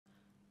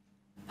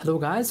Hello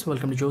guys,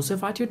 welcome to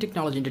Joseph IT, your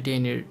technology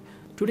entertainer.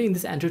 Today in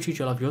this intro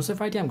tutorial of Joseph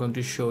IT, I'm going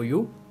to show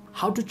you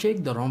how to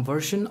check the ROM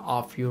version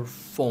of your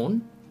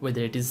phone,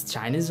 whether it is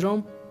Chinese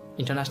ROM,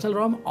 international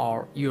ROM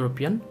or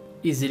European,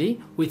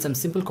 easily with some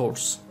simple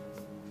codes.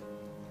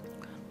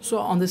 So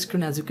on the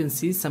screen, as you can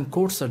see, some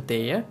codes are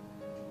there,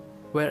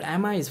 where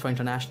MI is for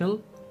international,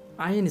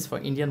 IN is for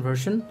Indian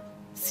version,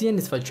 CN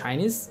is for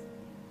Chinese,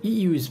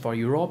 EU is for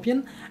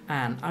European,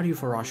 and RU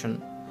for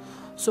Russian.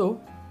 So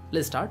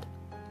let's start.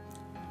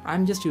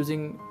 I'm just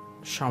using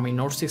Xiaomi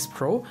Note 6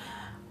 Pro.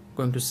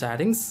 Going to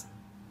settings,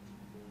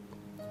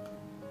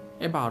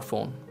 about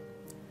phone.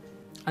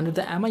 Under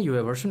the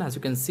MIUI version, as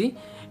you can see,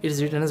 it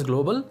is written as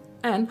global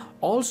and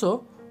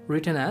also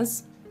written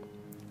as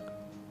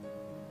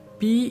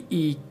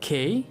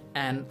PEK,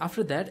 and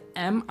after that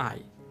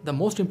MI. The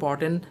most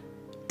important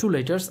two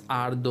letters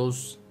are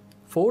those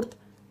fourth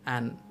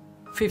and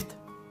fifth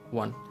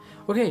one.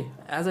 Okay,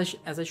 as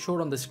I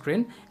showed on the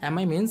screen,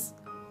 MI means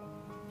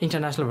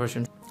international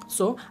version.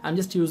 So I'm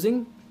just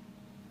using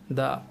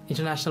the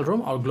international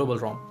ROM or global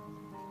ROM.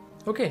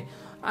 Okay,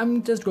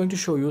 I'm just going to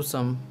show you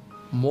some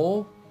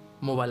more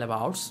mobile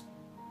abouts.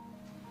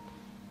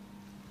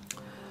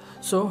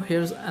 So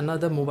here's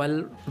another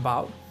mobile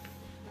about.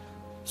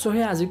 So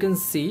here, as you can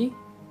see,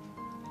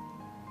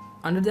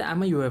 under the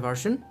MIUI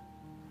version,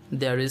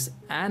 there is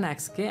an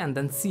XK and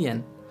then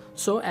CN.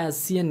 So as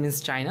CN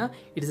means China,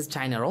 it is a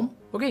China ROM.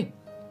 Okay,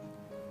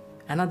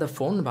 another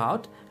phone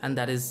about, and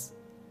that is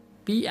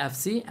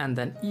PFC and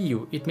then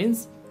EU, it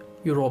means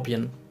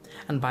European.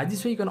 And by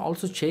this way you can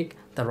also check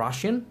the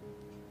Russian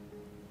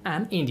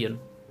and Indian.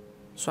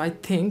 So I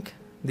think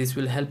this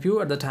will help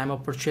you at the time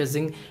of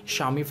purchasing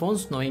Xiaomi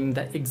phones, knowing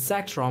the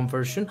exact ROM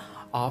version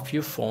of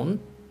your phone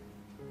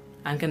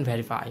and can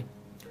verify.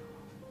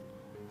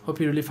 Hope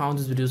you really found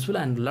this video useful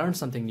and learned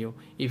something new.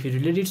 If you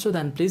really did so,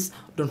 then please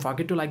don't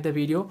forget to like the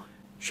video,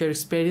 share your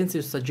experience,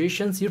 your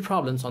suggestions, your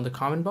problems on the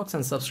comment box,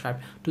 and subscribe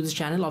to this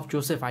channel of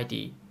Joseph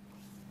IT.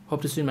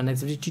 Hope to see you in my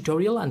next video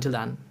tutorial. Until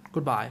then,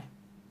 goodbye.